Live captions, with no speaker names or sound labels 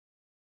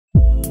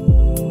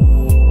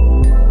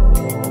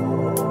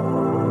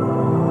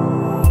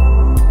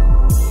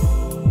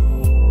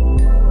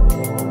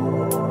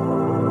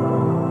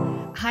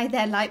Hi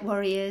there, light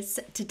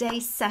warriors.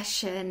 Today's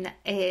session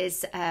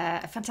is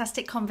a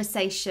fantastic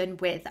conversation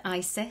with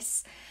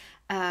Isis.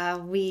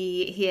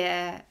 We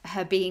hear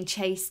her being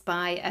chased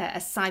by a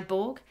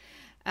cyborg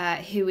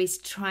who is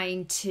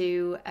trying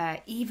to,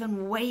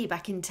 even way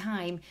back in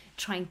time,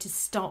 trying to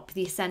stop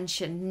the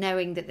ascension,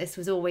 knowing that this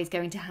was always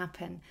going to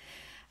happen.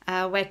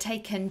 We're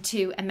taken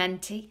to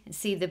Amenti,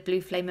 see the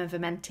blue flame of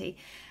Amenti,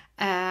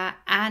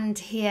 and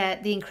hear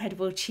the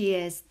incredible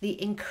cheers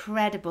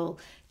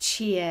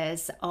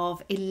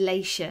of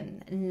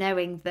elation,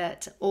 knowing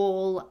that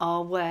all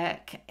our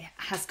work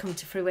has come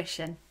to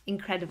fruition.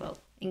 Incredible,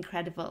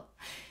 incredible.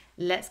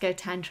 Let's go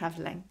time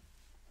traveling.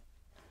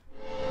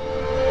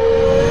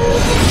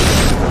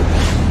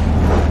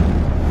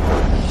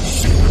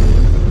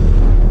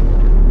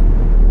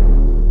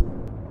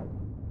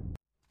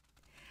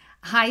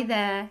 Hi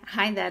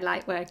there,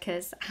 light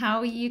workers. How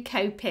are you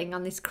coping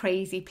on this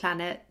crazy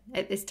planet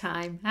at this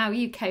time? How are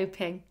you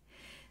coping?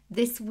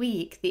 This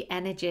week, the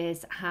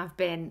energies have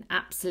been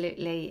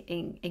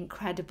absolutely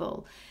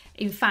incredible.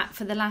 In fact,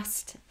 for the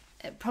last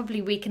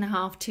probably week and a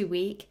half, 2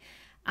 weeks,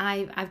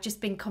 I've just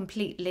been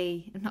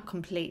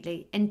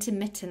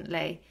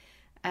intermittently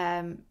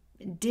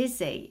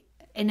dizzy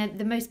in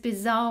the most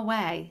bizarre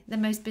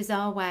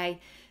way.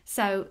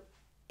 So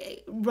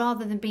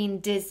rather than being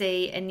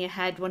dizzy in your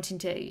head, wanting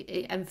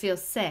to and feel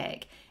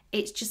sick,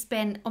 it's just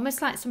been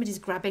almost like somebody's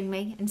grabbing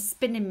me and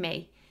spinning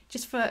me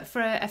just for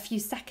a few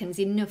seconds,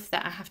 enough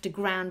that I have to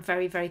ground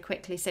very, very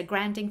quickly. So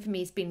grounding for me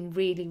has been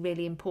really,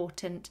 really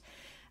important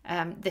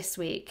this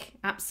week.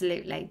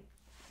 Absolutely.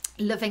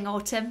 Loving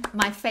autumn,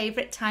 my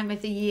favourite time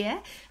of the year.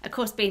 Of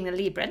course, being a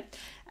Libran,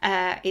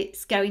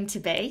 it's going to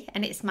be,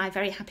 and it's my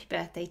very happy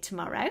birthday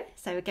tomorrow.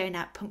 So we're going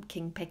out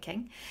pumpkin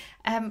picking.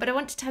 But I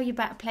want to tell you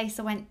about a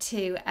place I went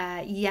to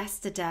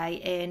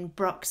yesterday in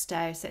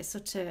Bramcote. So it's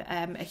sort of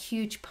a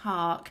huge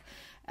park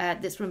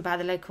that's run by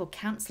the local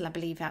council, I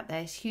believe, out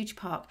there. It's a huge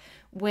park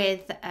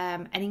with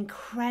an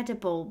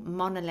incredible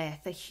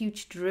monolith, a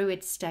huge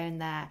Druid stone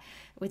there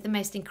with the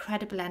most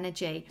incredible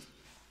energy.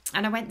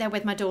 And I went there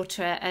with my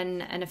daughter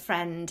and a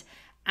friend,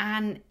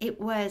 and we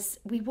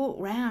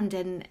walked around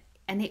and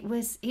it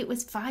was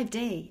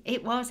 5D.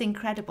 It was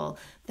incredible.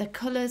 The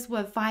colours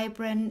were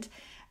vibrant.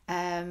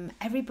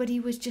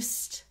 Everybody was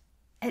just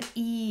at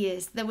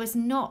ease. There was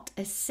not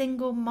a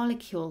single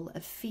molecule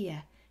of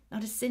fear.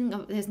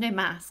 There's no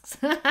masks.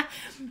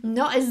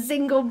 Not a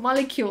single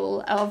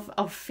molecule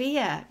of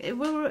fear. We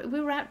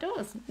were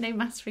outdoors. No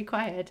masks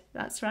required.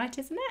 That's right,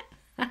 isn't it?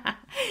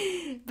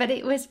 But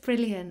it was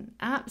brilliant,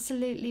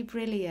 absolutely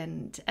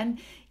brilliant. And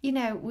you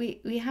know,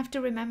 we have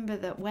to remember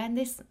that when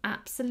this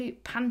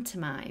absolute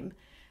pantomime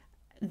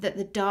that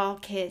the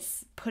dark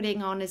is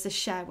putting on as a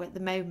show at the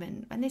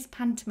moment, when this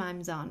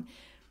pantomime's on,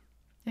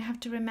 we have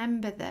to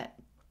remember that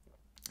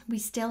we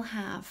still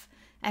have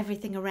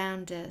everything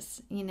around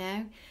us. You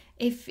know,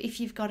 if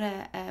you've got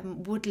a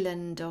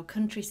woodland or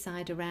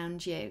countryside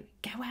around you,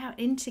 get out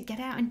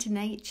into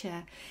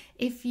nature.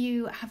 If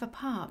you have a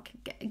park,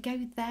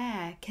 go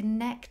there,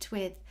 connect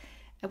with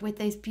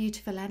those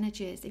beautiful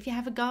energies. If you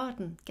have a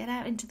garden, get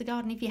out into the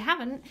garden. If you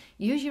haven't,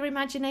 use your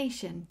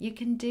imagination. You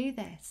can do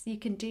this.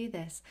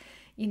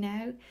 You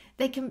know,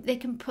 they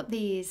can put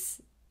these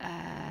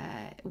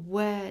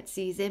words,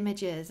 these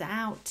images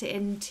out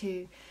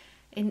into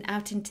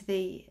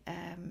the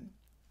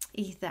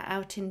ether,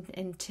 out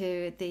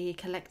into the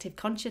collective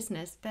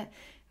consciousness, but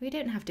we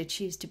don't have to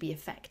choose to be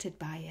affected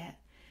by it.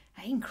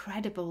 An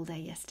incredible day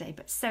yesterday,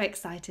 but so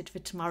excited for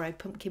tomorrow,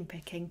 pumpkin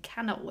picking.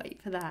 Cannot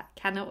wait for that,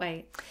 cannot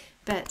wait.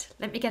 But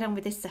let me get on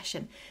with this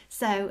session.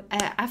 So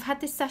I've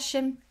had this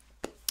session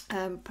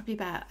probably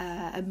about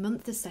a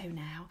month or so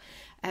now,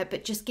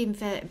 but just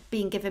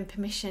being given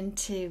permission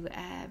to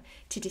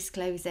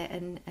disclose it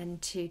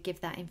and to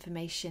give that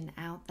information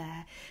out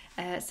there.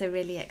 So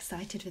really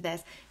excited for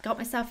this. Got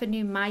myself a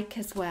new mic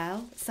as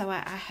well, so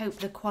I hope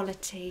the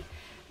quality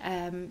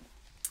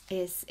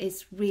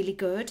is really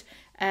good.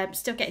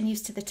 Still getting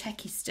used to the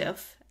techie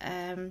stuff.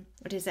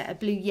 What is it? A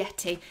Blue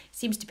Yeti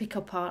seems to pick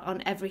up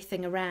on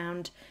everything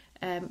around.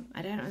 I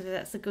don't know whether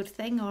that's a good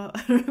thing or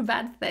a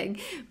bad thing,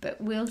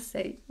 but we'll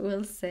see.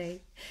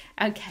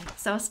 Okay,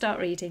 so I'll start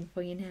reading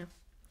for you now.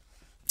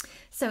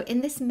 So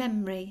in this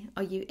memory,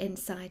 are you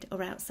inside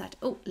or outside?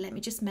 Oh, let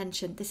me just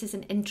mention, this is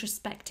an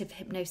introspective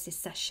hypnosis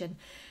session.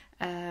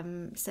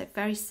 So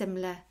very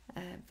similar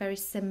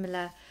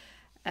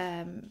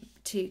to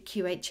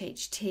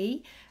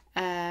QHHT,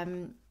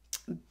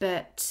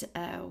 but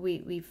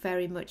we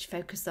very much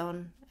focus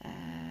on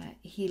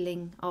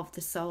healing of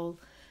the soul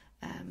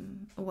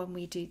when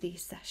we do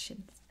these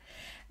sessions.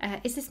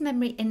 Is this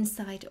memory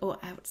inside or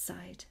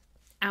outside?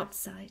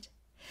 Outside.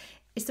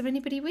 Is there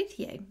anybody with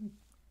you?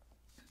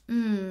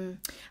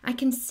 I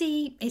can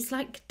see, it's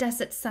like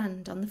desert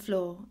sand on the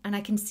floor, and I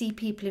can see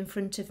people in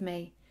front of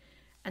me,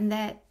 and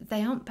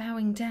they aren't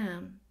bowing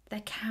down,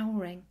 they're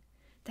cowering.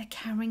 They're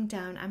cowering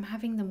down. I'm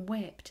having them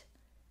whipped.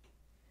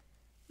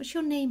 What's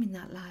your name in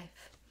that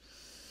life?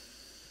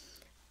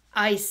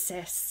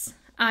 Isis.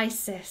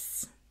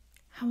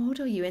 How old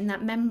are you in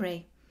that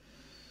memory?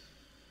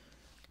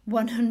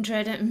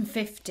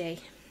 150.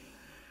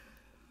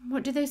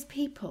 What do those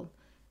people,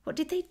 what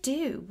did they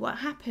do? What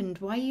happened?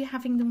 Why are you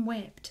having them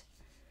whipped?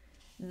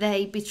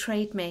 They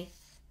betrayed me.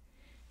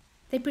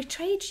 They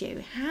betrayed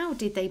you. How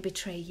did they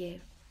betray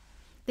you?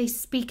 They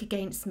speak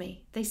against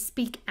me. They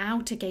speak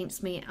out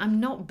against me. I'm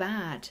not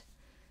bad.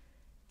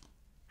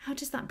 How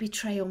does that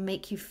betrayal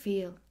make you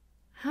feel?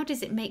 How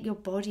does it make your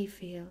body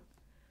feel?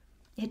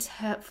 It's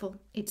hurtful.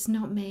 It's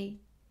not me.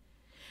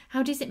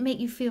 How does it make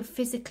you feel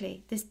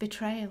physically, this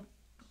betrayal?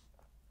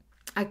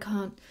 I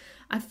can't.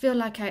 I feel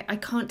like I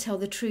can't tell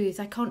the truth.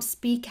 I can't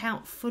speak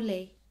out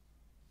fully.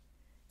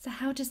 So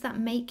how does that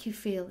make you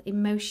feel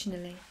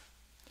emotionally?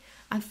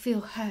 I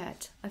feel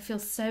hurt. I feel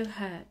so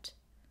hurt.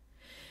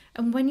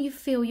 And when you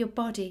feel your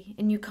body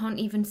and you can't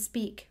even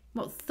speak,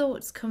 what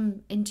thoughts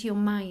come into your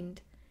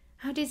mind?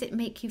 How does it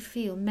make you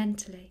feel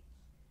mentally?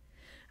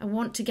 I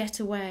want to get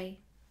away.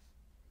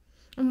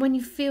 And when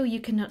you feel you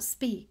cannot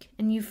speak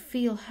and you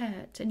feel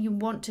hurt and you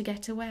want to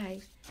get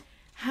away,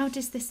 how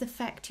does this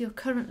affect your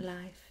current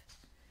life?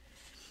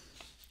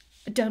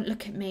 Don't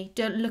look at me.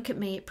 Don't look at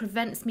me. It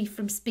prevents me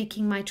from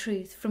speaking my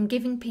truth, from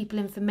giving people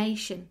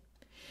information.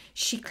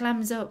 She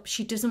clams up.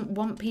 She doesn't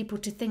want people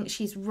to think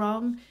she's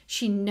wrong.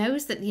 She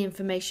knows that the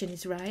information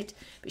is right,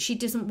 but she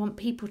doesn't want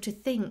people to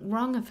think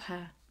wrong of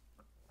her.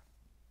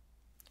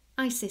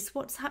 Isis,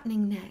 what's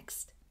happening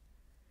next?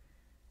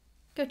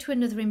 Go to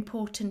another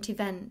important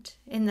event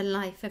in the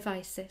life of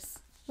Isis.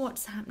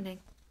 What's happening?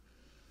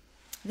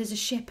 There's a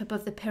ship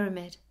above the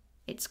pyramid.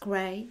 It's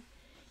grey.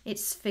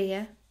 It's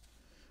sphere.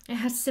 It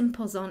has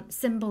symbols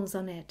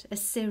on it, a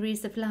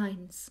series of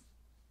lines.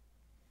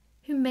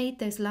 Who made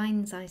those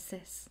lines,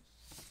 Isis?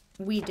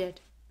 We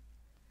did.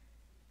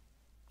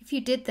 If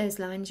you did those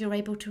lines, you're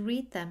able to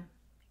read them.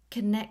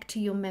 Connect to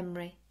your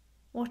memory.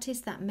 What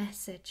is that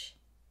message?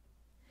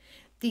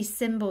 These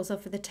symbols are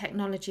for the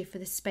technology for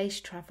the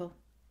space travel.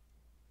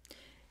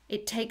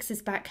 It takes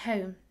us back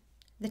home.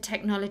 The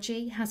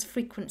technology has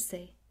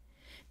frequency.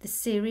 The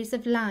series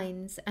of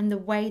lines and the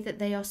way that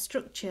they are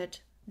structured,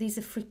 these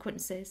are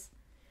frequencies.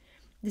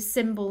 The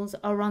symbols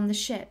are on the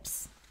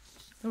ships.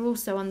 They're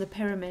also on the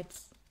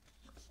pyramids.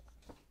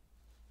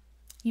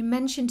 You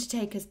mentioned to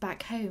take us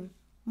back home.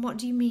 What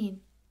do you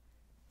mean?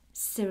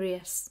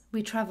 Sirius.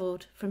 We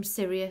travelled from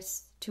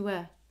Sirius to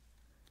Earth.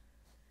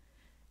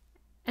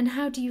 And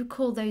how do you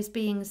call those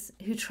beings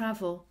who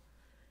travel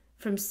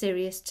from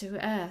Sirius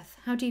to Earth?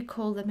 How do you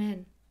call them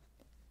in?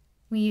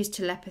 We use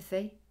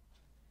telepathy.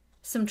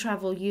 Some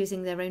travel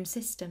using their own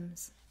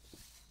systems.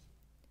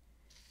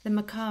 The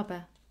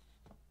macabre.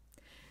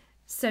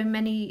 So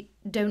many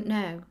don't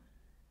know.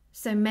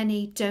 So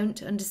many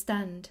don't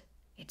understand.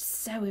 It's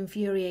so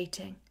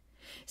infuriating.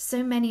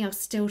 So many are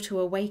still to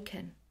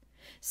awaken.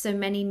 So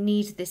many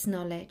need this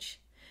knowledge.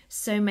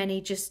 So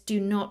many just do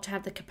not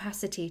have the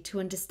capacity to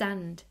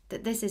understand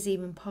that this is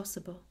even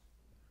possible.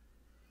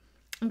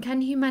 And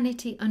can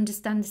humanity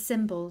understand the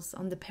symbols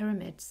on the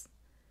pyramids?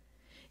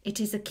 It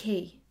is a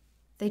key.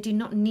 They do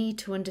not need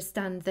to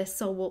understand. Their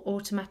soul will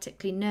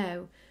automatically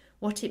know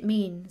what it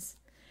means,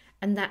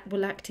 and that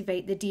will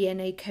activate the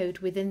DNA code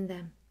within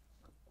them.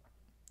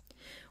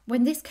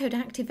 When this code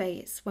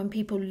activates, when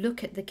people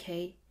look at the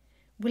key,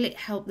 will it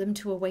help them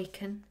to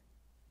awaken?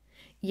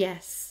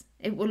 Yes,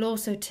 it will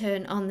also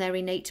turn on their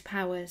innate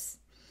powers,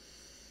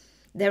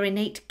 their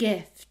innate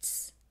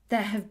gifts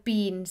that have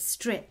been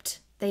stripped.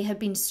 They have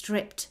been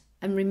stripped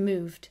and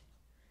removed.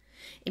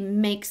 It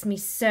makes me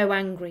so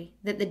angry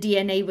that the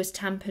DNA was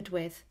tampered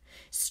with.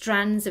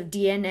 Strands of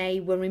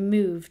DNA were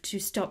removed to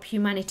stop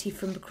humanity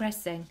from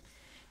progressing,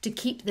 to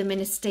keep them in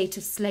a state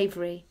of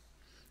slavery.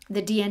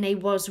 The DNA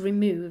was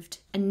removed,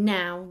 and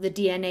now the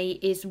DNA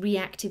is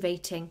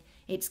reactivating.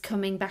 It's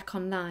coming back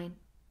online.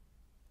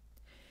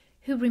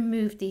 Who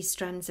removed these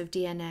strands of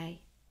DNA?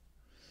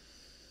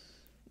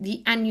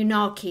 The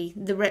Anunnaki,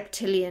 the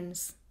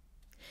reptilians.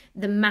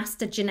 The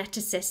master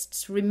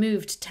geneticists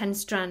removed 10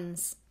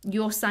 strands.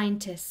 Your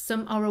scientists,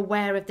 some are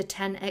aware of the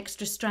 10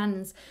 extra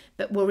strands,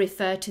 but will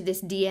refer to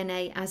this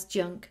DNA as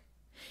junk.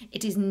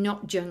 It is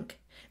not junk.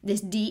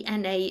 This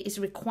DNA is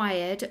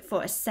required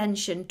for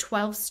ascension.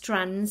 12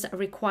 strands are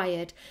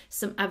required.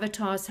 Some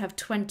avatars have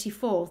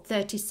 24,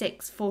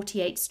 36,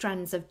 48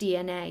 strands of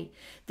DNA.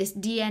 This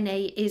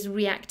DNA is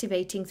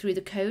reactivating through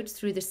the codes,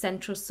 through the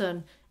central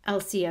sun,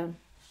 Elation.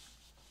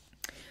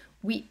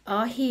 We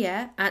are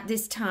here at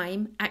this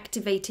time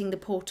activating the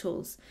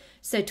portals,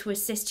 so to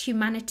assist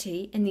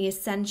humanity in the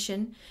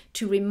ascension,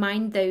 to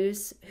remind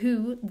those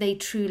who they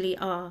truly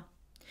are.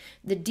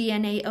 The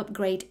DNA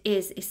upgrade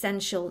is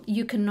essential.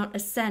 You cannot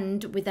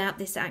ascend without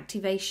this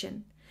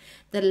activation.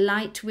 The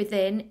light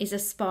within is a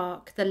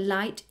spark. The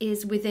light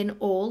is within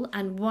all,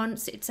 and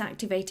once it's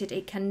activated,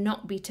 it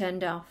cannot be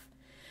turned off.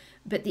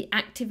 But the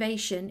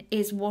activation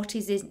is what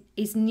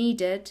is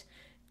needed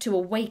to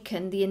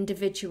awaken the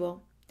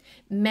individual.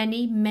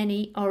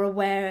 Many are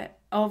aware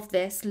of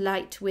this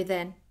light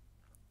within.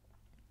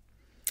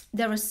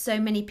 There are so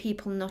many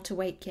people not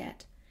awake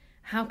yet.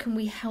 How can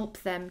we help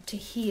them to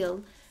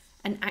heal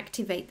and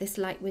activate this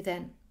light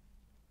within?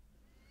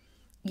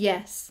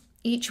 Yes,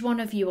 Each one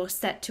of you are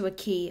set to a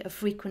key, a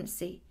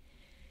frequency.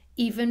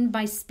 Even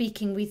by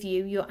speaking with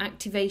you, your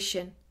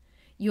activation,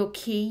 your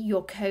key,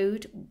 your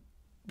code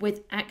will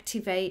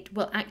activate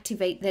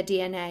their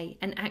DNA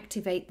and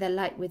activate their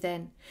light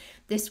within.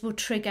 This will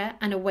trigger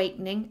an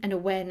awakening, an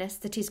awareness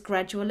that is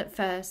gradual at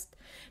first,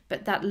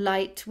 but that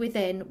light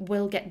within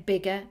will get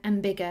bigger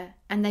and bigger,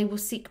 and they will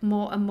seek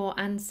more and more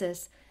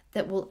answers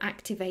that will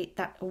activate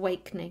that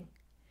awakening,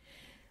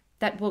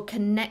 that will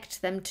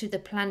connect them to the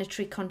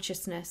planetary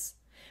consciousness,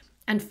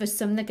 and for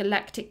some the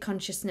galactic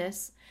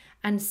consciousness,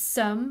 and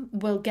some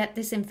will get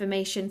this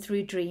information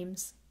through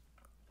dreams.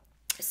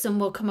 Some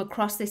will come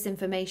across this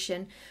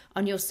information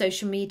on your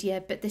social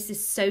media, but this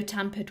is so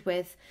tampered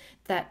with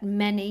that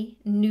many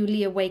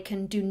newly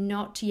awakened do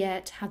not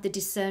yet have the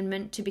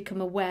discernment to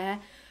become aware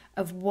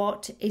of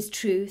what is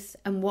truth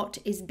and what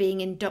is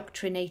being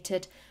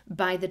indoctrinated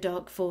by the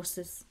dark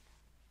forces.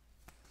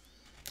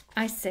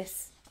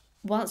 Isis,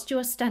 whilst you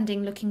are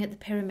standing looking at the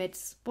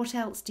pyramids, what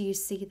else do you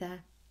see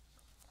there?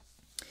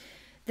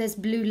 There's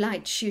blue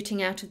light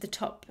shooting out of the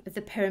top of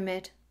the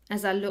pyramid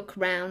as I look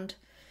round,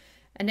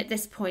 and at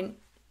this point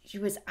she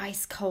was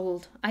ice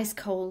cold, ice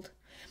cold.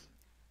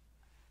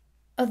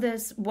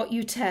 Others, what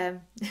you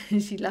term,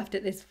 she laughed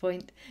at this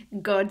point,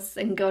 gods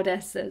and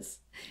goddesses.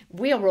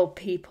 We are all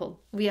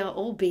people, we are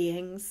all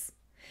beings.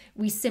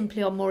 We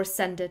simply are more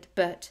ascended,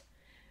 but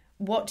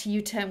what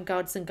you term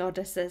gods and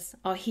goddesses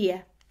are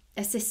here,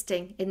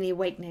 assisting in the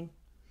awakening.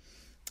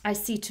 I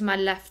see to my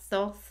left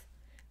Thoth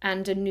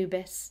and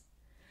Anubis.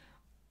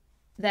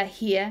 They're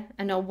here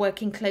and are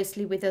working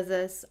closely with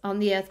others on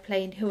the earth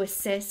plane who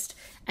assist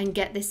and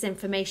get this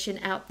information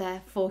out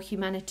there for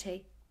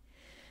humanity.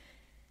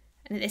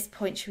 And at this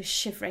point she was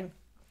shivering,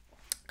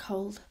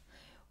 cold.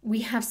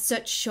 We have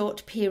such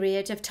short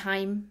period of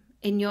time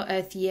in your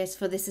earth years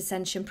for this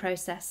ascension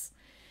process,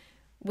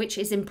 which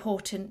is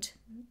important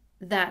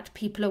that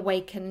people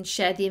awaken and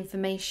share the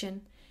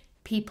information.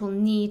 People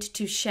need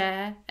to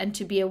share and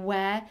to be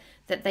aware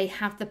that they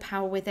have the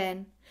power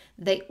within.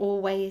 They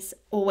always,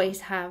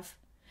 always have.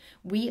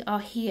 We are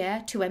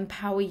here to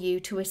empower you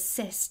to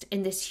assist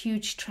in this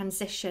huge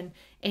transition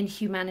in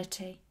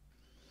humanity.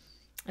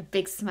 A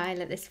big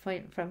smile at this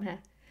point from her.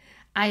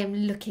 I am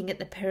looking at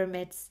the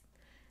pyramids.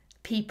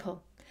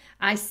 People,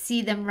 I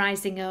see them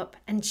rising up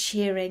and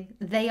cheering.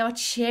 They are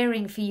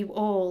cheering for you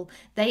all.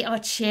 They are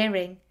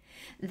cheering.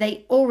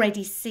 They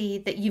already see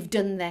that you've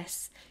done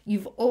this.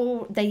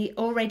 They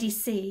already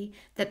see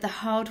that the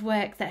hard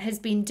work that has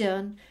been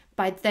done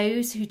by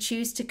those who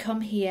choose to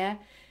come here,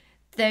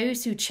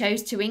 those who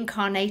chose to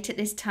incarnate at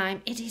this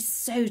time. It is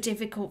so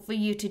difficult for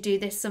you to do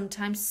this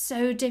sometimes,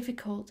 so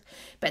difficult.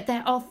 But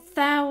there are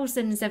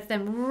thousands of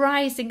them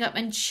rising up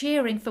and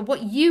cheering for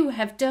what you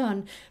have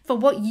done, for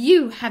what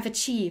you have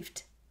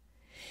achieved.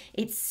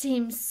 It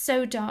seems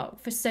so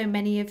dark for so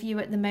many of you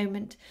at the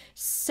moment,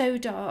 so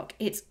dark,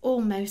 it's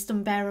almost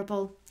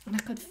unbearable. And I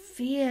could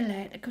feel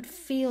it, I could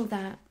feel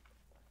that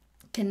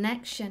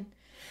connection.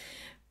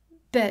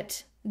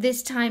 But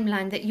this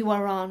timeline that you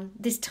are on,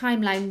 this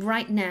timeline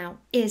right now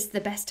is the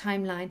best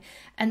timeline.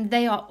 And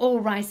they are all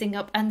rising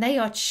up and they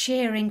are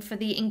cheering for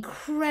the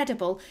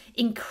incredible,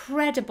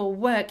 incredible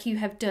work you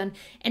have done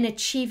in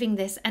achieving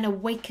this and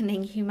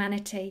awakening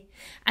humanity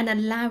and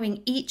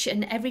allowing each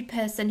and every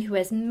person who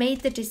has made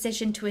the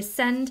decision to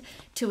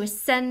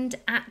ascend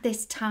at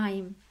this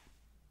time.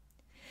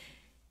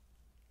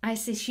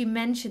 Isis, you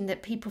mentioned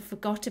that people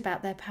forgot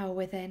about their power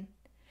within.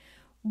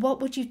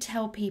 What would you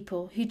tell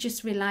people who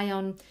just rely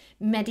on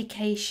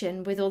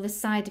medication with all the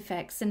side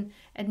effects and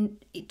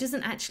it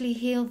doesn't actually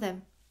heal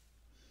them?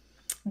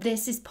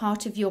 This is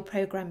part of your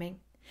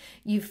programming.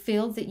 You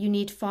feel that you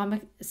need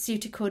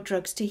pharmaceutical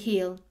drugs to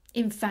heal.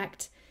 In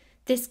fact,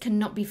 this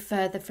cannot be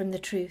further from the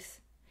truth.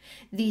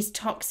 These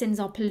toxins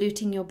are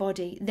polluting your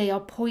body. They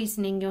are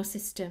poisoning your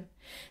system.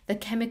 The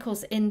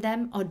chemicals in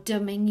them are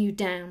dumbing you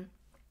down.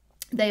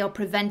 They are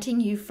preventing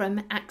you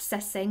from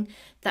accessing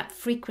that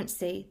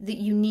frequency that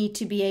you need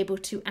to be able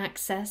to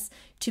access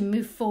to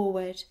move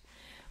forward.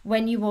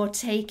 When you are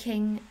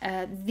taking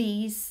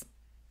these,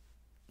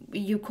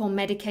 you call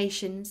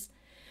medications,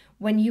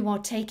 when you are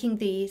taking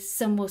these,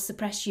 some will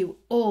suppress you,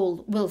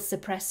 all will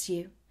suppress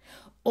you.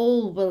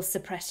 All will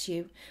suppress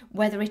you,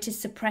 whether it is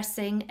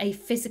suppressing a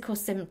physical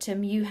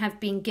symptom you have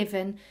been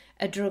given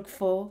a drug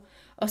for,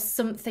 or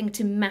something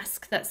to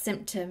mask that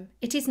symptom.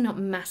 It is not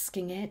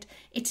masking it.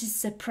 It is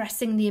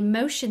suppressing the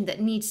emotion that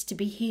needs to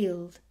be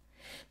healed.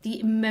 The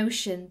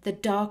emotion, the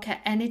darker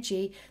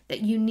energy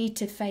that you need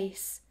to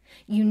face.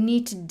 You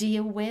need to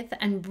deal with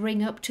and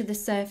bring up to the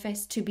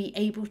surface to be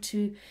able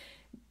to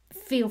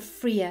feel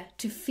freer,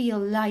 to feel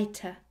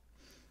lighter,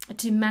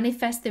 to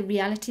manifest the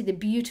reality, the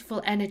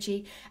beautiful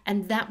energy,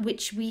 and that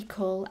which we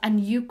call,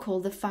 and you call,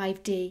 the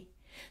 5D,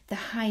 the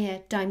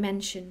higher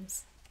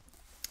dimensions.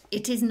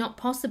 It is not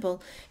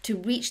possible to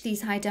reach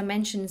these high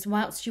dimensions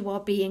whilst you are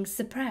being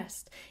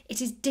suppressed.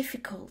 It is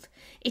difficult.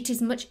 It is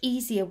much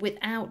easier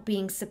without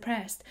being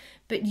suppressed.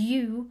 But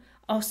you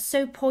are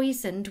so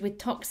poisoned with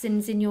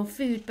toxins in your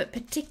food, but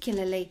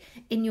particularly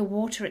in your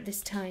water at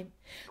this time.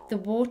 The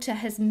water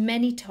has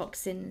many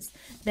toxins.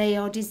 They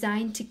are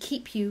designed to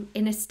keep you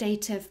in a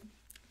state of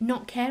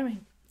not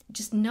caring,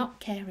 just not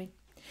caring.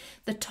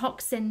 The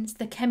toxins,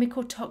 the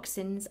chemical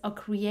toxins, are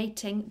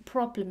creating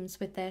problems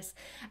with this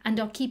and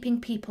are keeping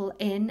people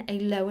in a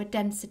lower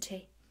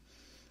density.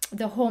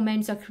 The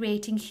hormones are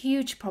creating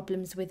huge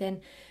problems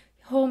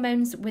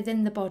hormones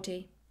within the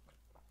body,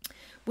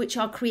 which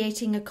are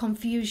creating a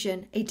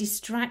confusion, a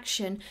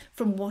distraction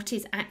from what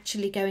is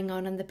actually going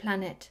on the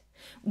planet.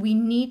 We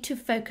need to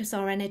focus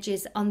our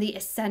energies on the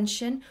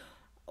ascension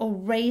or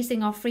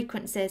raising our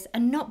frequencies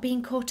and not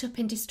being caught up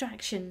in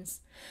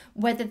distractions.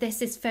 Whether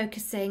this is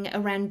focusing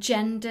around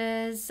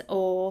genders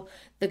or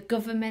the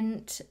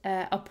government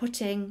are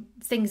putting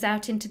things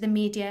out into the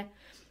media,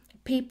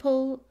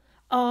 people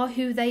are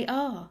who they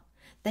are.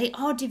 They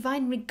are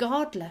divine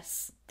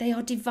regardless. They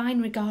are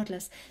divine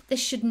regardless. This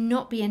should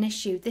not be an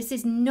issue. This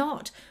is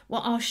not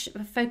what our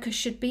focus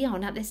should be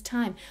on at this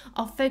time.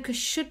 Our focus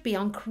should be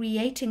on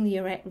creating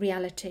the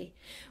reality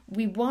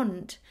we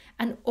want,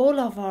 and all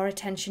of our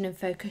attention and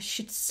focus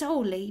should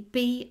solely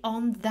be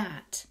on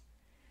that.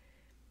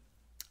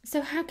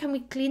 So how can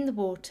we clean the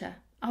water?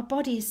 Our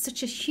body is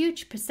such a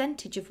huge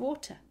percentage of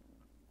water.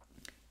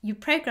 You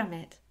program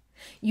it.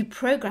 You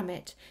program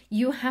it.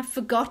 You have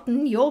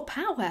forgotten your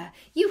power.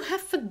 You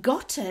have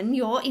forgotten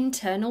your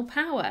internal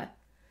power.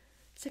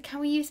 So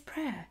can we use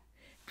prayer?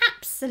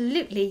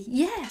 Absolutely.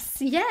 Yes,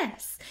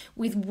 yes.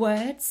 With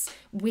words,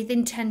 with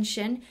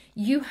intention.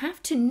 You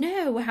have to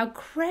know how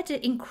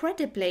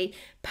incredibly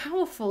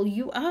powerful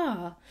you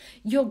are.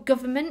 Your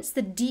governments,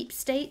 the deep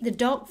state, the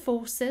dark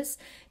forces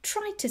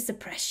try to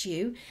suppress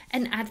you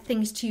and add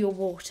things to your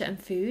water and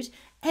food.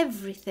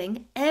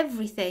 Everything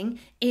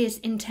is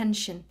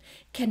intention.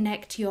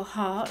 Connect your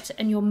heart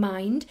and your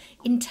mind.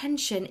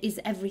 Intention is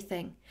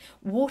everything.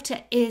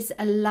 Water is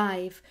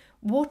alive.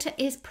 Water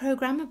is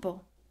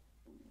programmable.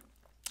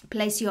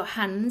 Place your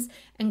hands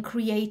and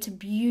create a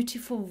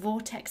beautiful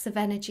vortex of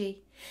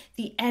energy.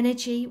 The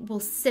energy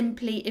will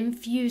simply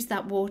infuse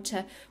that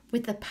water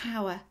with the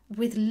power,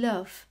 with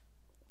love.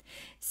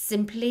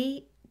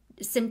 Simply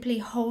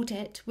hold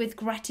it with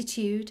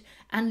gratitude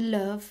and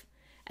love,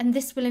 and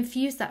this will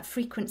infuse that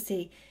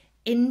frequency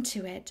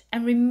into it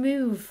and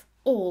remove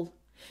all,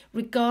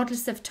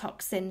 regardless of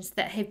toxins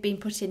that have been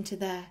put into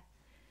there.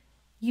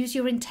 Use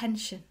your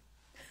intention.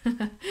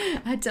 I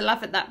had to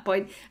laugh at that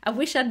point. I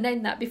wish I'd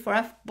known that before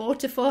I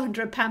bought a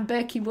 £400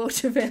 Berkey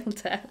water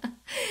filter.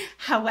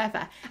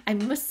 However, I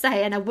must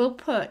say, and I will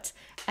put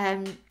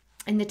in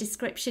the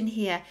description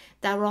here,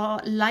 there are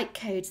light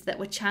codes that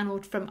were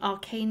channeled from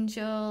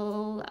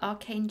Archangel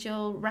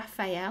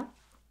Raphael.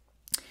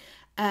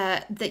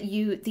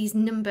 These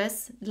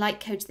numbers,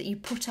 light codes that you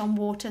put on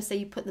water, so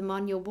you put them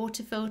on your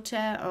water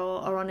filter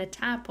or on a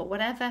tap or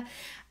whatever,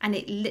 and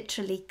it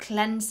literally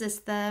cleanses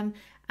them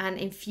and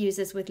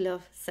infuses with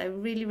love. So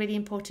really, really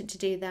important to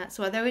do that.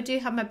 So although I do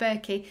have my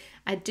Berkey,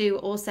 I do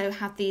also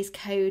have these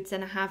codes,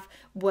 and I have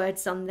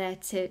words on there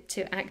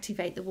to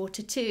activate the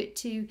water,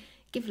 to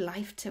give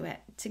life to it,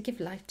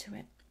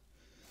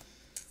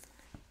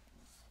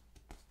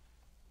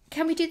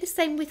 Can we do the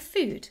same with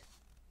food?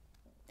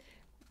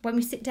 When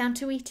we sit down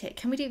to eat it,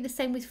 can we do the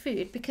same with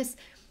food? Because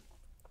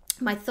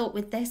my thought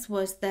with this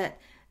was that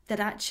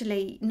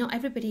actually not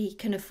everybody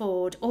can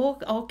afford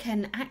or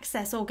can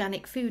access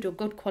organic food or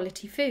good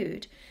quality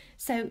food.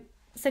 So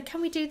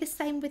can we do the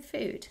same with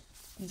food?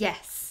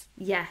 Yes.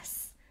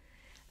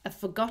 A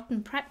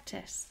forgotten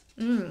practice.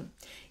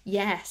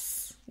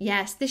 Yes.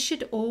 This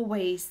should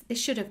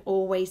have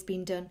always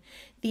been done.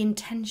 The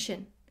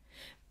intention.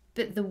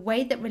 But the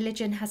way that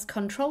religion has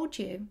controlled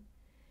you,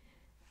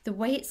 the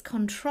way it's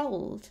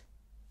controlled,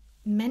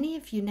 many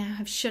of you now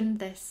have shunned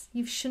this.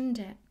 You've shunned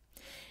it.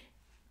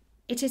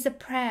 It is a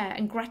prayer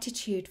and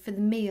gratitude for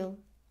the meal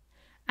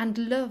and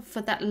love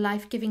for that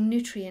life-giving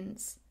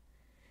nutrients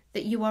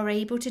that you are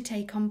able to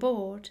take on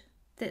board.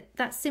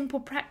 That simple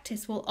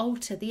practice will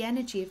alter the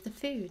energy of the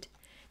food.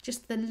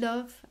 Just the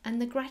love and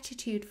the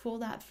gratitude for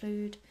that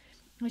food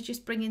was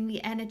just bringing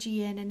the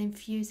energy in and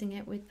infusing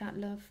it with that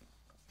love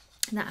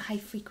and that high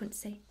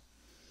frequency.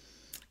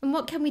 And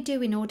what can we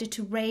do in order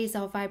to raise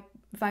our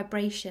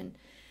vibration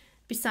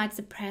besides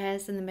the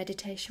prayers and the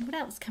meditation? What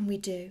else can we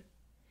do?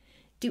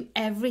 Do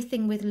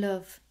everything with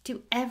love.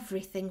 Do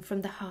everything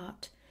from the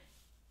heart.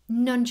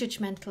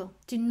 Non-judgmental.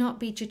 Do not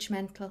be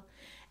judgmental.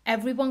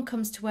 Everyone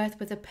comes to earth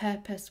with a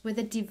purpose, with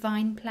a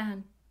divine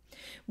plan.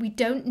 We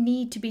don't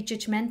need to be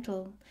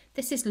judgmental.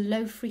 This is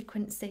low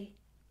frequency.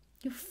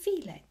 You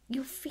feel it.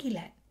 You feel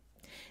it.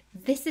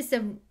 This is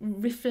a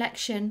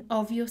reflection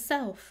of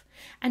yourself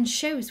and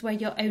shows where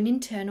your own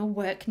internal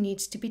work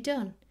needs to be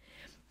done.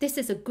 This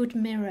is a good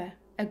mirror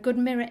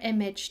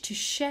image to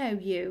show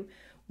you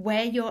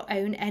where your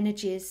own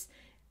energies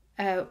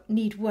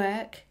need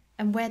work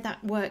and where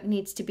that work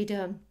needs to be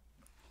done.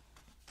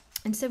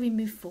 And so we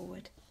move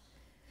forward.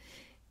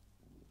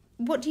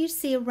 What do you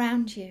see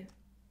around you?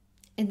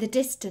 In the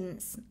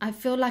distance, I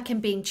feel like I'm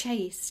being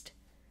chased.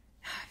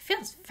 it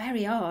feels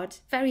very odd,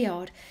 very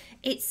odd.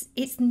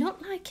 It's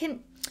not like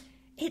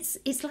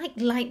it's like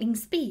lightning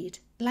speed,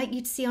 like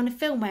you'd see on a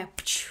film where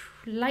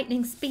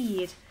lightning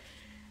speed,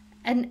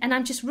 and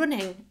I'm just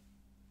running,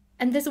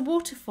 and there's a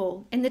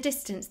waterfall in the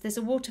distance. There's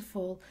a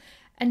waterfall,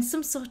 and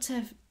some sort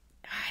of,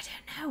 I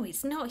don't know.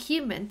 It's not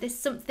human. There's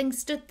something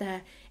stood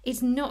there.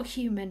 It's not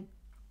human.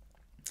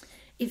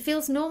 It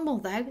feels normal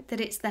though that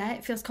it's there.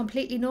 It feels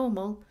completely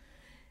normal.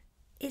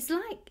 It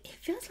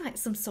feels like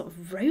some sort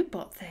of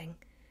robot thing.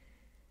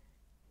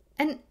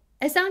 And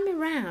as I'm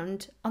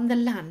around on the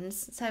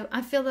lands, so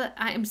I feel that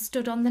I am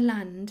stood on the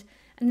land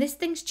and this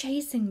thing's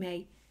chasing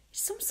me. It's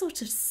some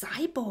sort of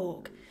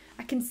cyborg.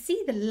 I can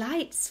see the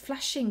lights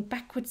flashing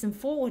backwards and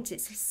forwards.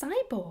 It's a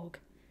cyborg.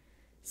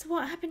 So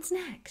what happens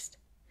next?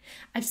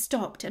 I've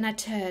stopped and I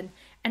turn,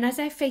 and as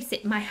I face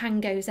it, my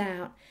hand goes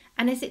out.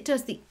 And as it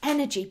does, the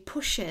energy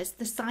pushes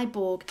the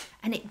cyborg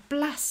and it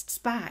blasts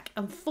back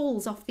and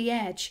falls off the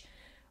edge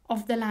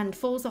of the land,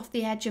 falls off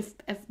the edge of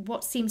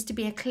what seems to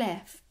be a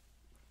cliff.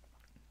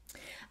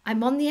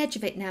 I'm on the edge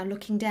of it now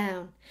looking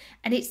down,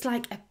 and it's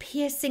like a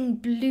piercing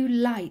blue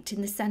light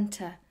in the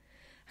centre.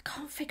 I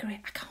can't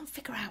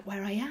figure out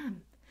where I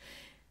am.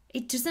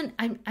 It doesn't,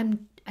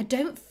 I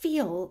don't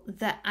feel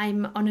that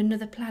I'm on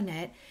another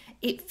planet.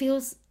 It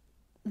feels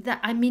that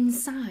I'm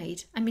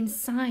inside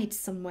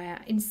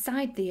somewhere,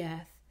 inside the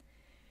earth.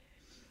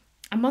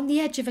 I'm on the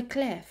edge of a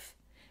cliff.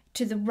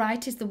 To the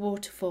right is the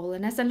waterfall,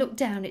 and as I look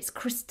down, it's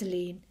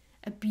crystalline,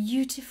 a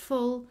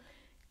beautiful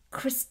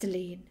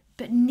crystalline,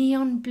 but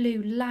neon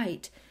blue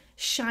light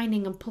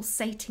shining and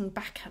pulsating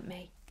back at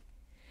me.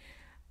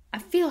 I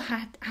feel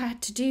I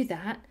had to do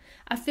that.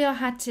 I feel I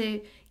had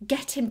to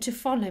get him to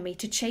follow me,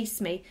 to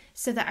chase me,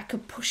 so that I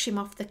could push him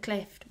off the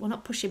cliff. Well,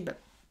 not push him, but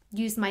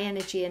use my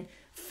energy and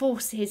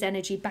force his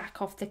energy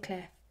back off the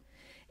cliff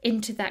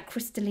into that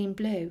crystalline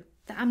blue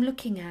that I'm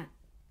looking at.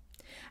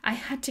 I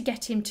had to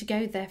get him to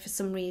go there for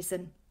some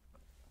reason.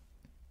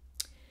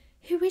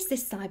 Who is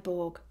this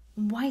cyborg?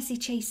 Why is he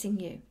chasing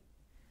you?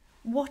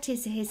 What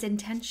is his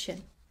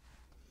intention?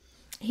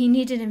 He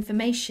needed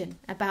information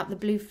about the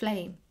blue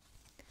flame.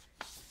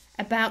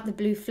 About the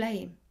blue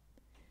flame.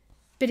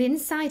 But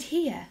inside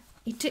here,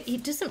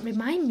 it doesn't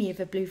remind me of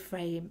a blue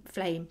flame.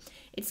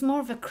 It's more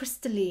of a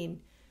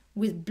crystalline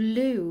with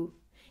blue.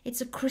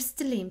 It's a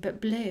crystalline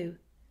but blue.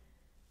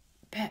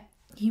 But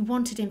he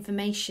wanted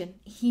information.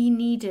 He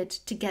needed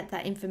to get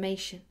that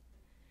information.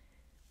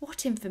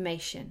 What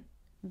information?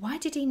 Why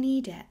did he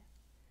need it?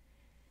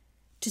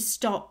 To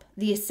stop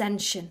the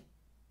ascension.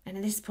 And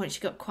at this point she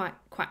got quite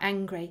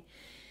angry.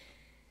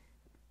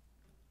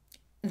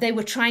 They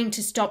were trying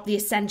to stop the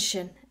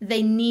ascension.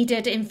 They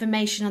needed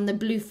information on the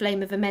blue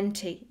flame of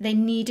Amenti. They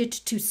needed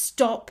to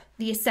stop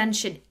the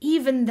ascension.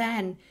 Even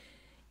then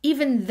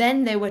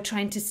they were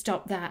trying to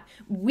stop that.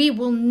 We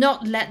will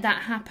not let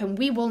that happen.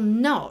 We will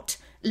not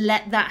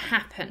let that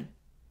happen.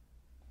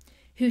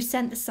 Who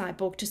sent the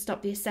cyborg to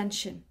stop the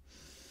ascension?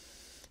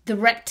 The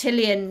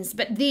reptilians,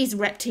 but these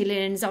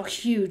reptilians are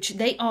huge.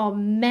 They are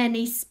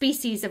many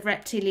species of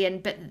reptilian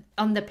but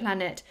on the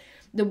planet.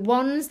 The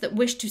ones that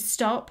wish to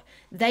stop,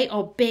 they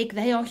are big,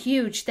 they are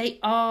huge, they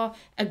are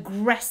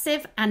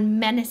aggressive and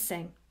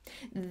menacing.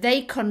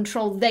 They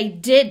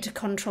did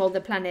control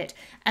the planet,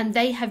 and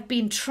they have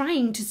been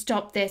trying to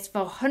stop this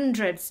for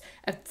hundreds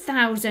of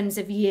thousands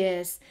of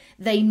years.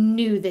 They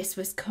knew this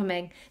was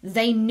coming.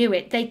 They knew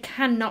it. They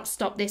cannot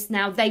stop this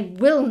now. They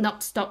will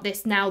not stop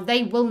this now.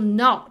 They will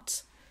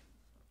not.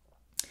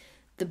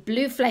 The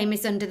blue flame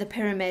is under the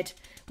pyramid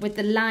with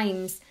the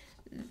lines.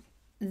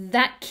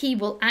 That key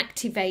will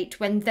activate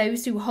when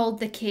those who hold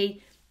the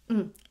key,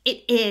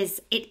 it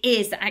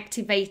is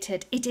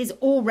activated. It is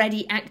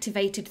already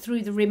activated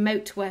through the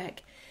remote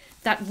work.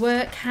 That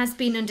work has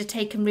been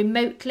undertaken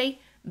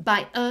remotely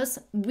by us.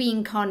 We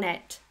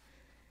incarnate.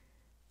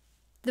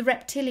 The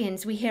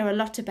reptilians, we hear a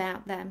lot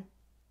about them.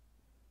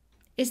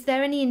 Is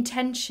there any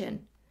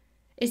intention?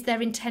 Is their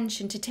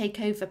intention to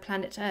take over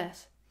planet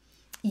Earth?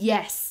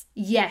 Yes,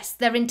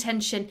 their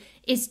intention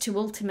is to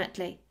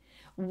ultimately,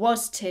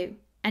 was to,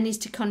 and is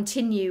to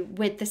continue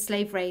with the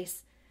slave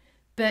race,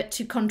 but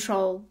to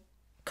control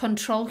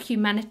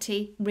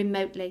humanity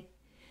remotely.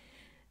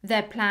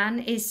 Their plan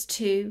is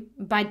to,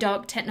 by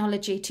dark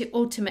technology, to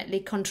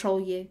ultimately control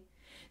you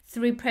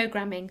through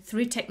programming,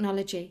 through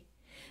technology,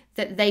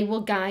 that they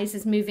will guise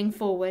as moving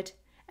forward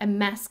and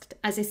masked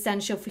as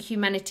essential for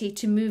humanity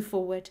to move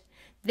forward.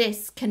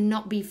 This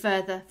cannot be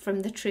further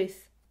from the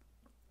truth.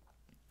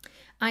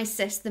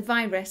 Isis, the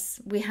virus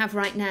we have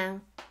right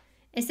now,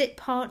 is it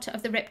part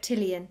of the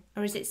reptilian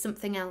or is it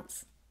something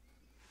else?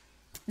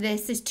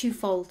 This is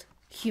twofold.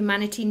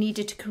 Humanity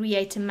needed to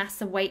create a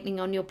mass awakening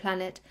on your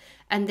planet,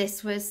 and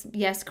this was,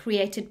 yes,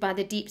 created by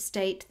the deep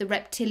state, the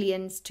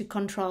reptilians, to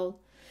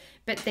control.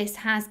 But this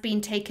has been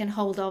taken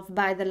hold of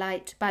by the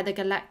light, by the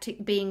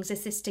galactic beings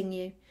assisting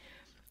you,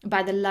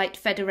 by the light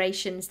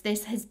federations.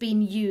 This has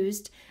been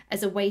used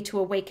as a way to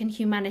awaken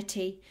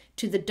humanity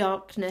to the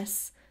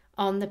darkness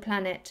on the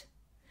planet.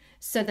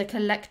 So the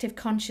collective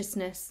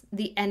consciousness,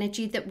 the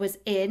energy that was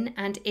in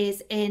and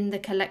is in the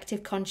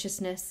collective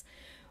consciousness,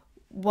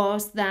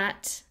 was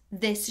that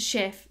this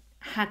shift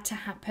had to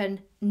happen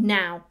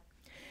now.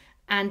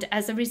 And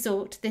as a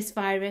result, this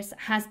virus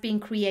has been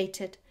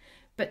created.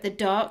 But the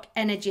dark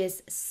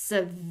energies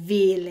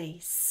severely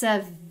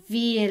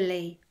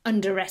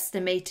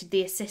underestimated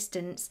the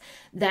assistance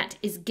that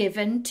is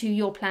given to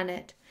your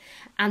planet,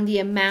 and the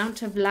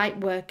amount of light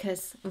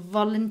workers,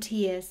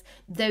 volunteers,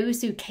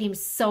 those who came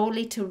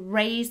solely to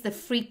raise the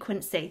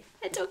frequency.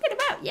 They're talking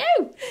about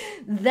you.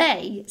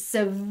 They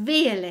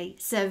severely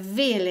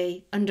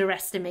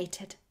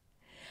underestimated.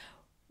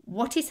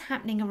 What is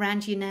happening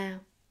around you now?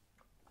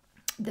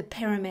 The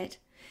pyramid,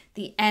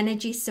 the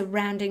energy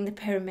surrounding the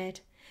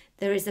pyramid.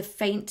 There is a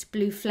faint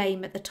blue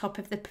flame at the top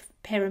of the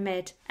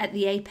pyramid at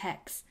the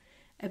apex.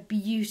 A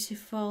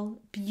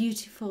beautiful,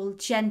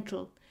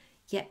 gentle,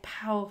 yet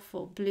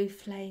powerful blue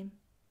flame.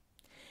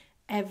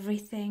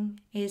 Everything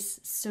is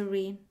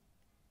serene.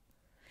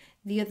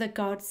 The other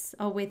gods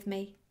are with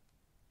me,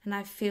 and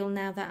I feel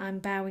now that I'm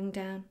bowing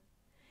down.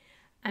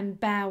 I'm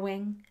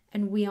bowing,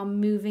 and we are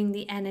moving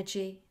the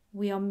energy.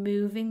 We are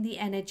moving the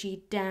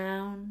energy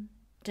down,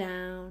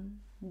 down,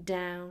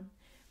 down,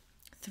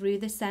 through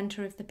the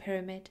center of the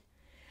pyramid.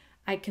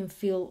 I can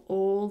feel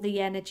all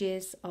the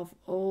energies of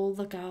all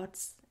the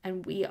gods,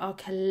 and we are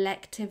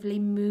collectively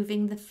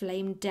moving the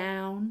flame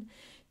down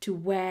to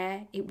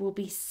where it will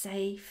be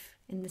safe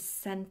in the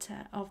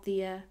center of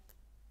the earth.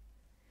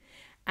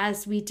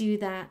 As we do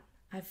that,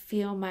 I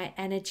feel my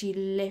energy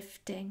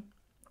lifting.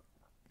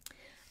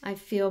 I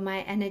feel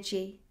my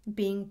energy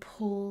being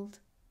pulled.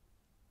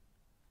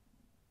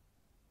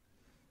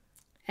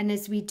 And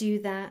as we do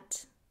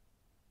that,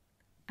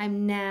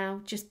 I'm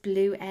now just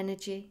blue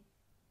energy.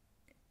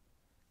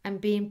 I'm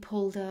being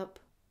pulled up.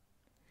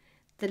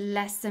 The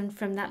lesson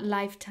from that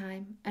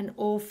lifetime and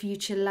all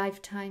future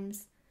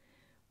lifetimes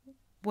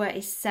were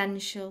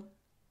essential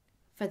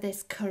for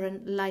this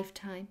current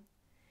lifetime.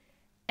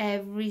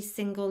 Every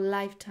single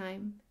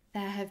lifetime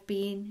there have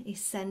been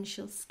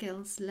essential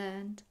skills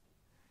learned.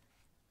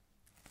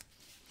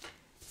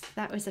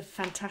 That was a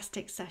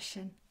fantastic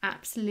session.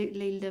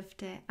 Absolutely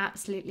loved it.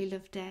 Absolutely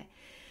loved it.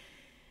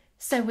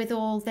 So with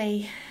all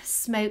the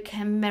smoke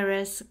and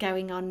mirrors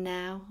going on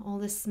now, all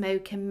the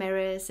smoke and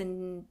mirrors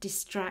and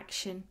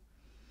distraction,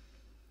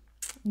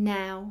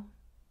 now,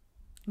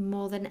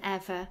 more than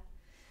ever,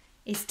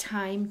 is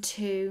time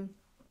to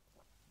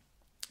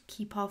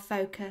keep our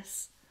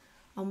focus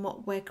on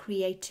what we're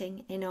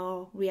creating in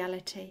our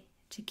reality,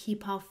 to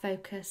keep our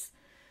focus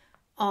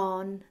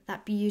on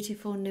that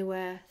beautiful new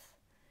earth,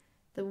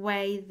 the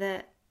way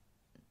that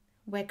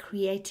we're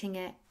creating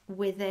it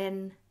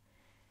within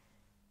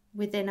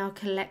our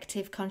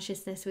collective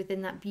consciousness,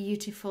 within that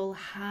beautiful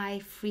high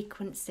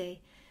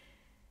frequency.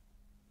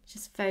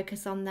 Just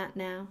focus on that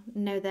now.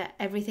 Know that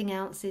everything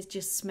else is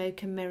just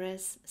smoke and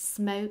mirrors.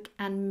 Smoke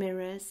and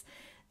mirrors.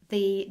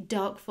 The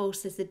dark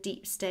forces, the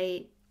deep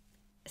state,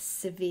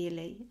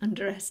 severely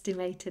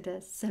underestimated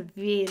us.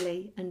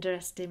 Severely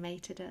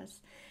underestimated us.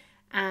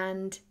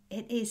 And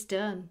it is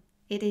done.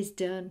 It is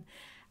done.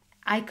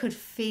 I could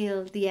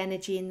feel the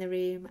energy in the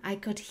room. I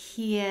could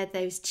hear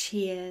those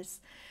cheers.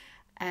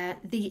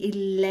 The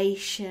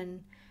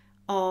elation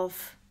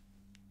of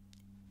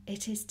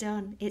it is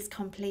done, it's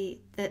complete,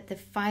 that the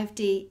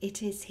 5D,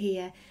 it is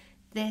here,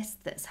 this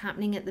that's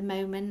happening at the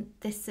moment,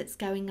 this that's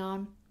going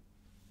on,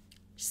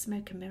 just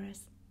smoke and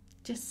mirrors,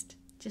 just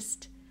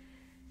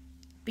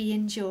be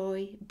in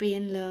joy, be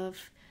in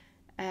love,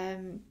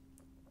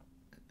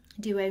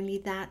 do only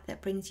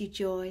that brings you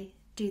joy,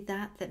 do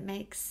that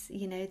makes,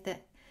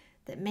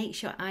 that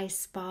makes your eyes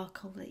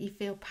sparkle, that you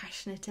feel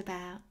passionate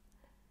about.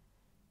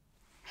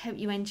 Hope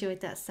you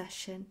enjoyed that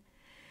session.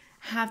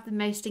 Have the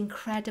most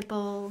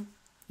incredible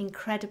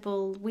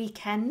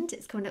weekend.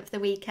 It's coming up for the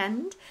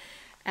weekend.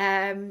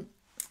 My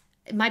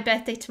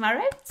birthday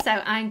tomorrow,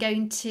 so I'm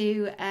going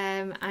to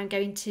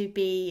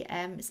be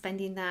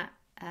spending that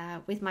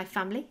with my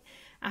family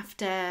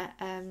after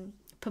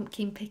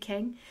pumpkin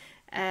picking,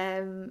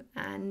 and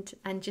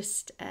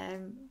just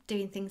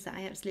doing things that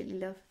I absolutely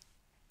love.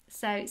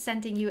 So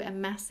sending you a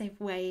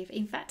massive wave.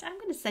 In fact, I'm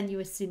going to send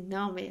you a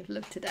tsunami of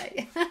love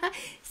today.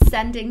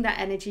 Sending that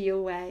energy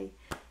your way.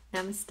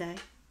 Namaste.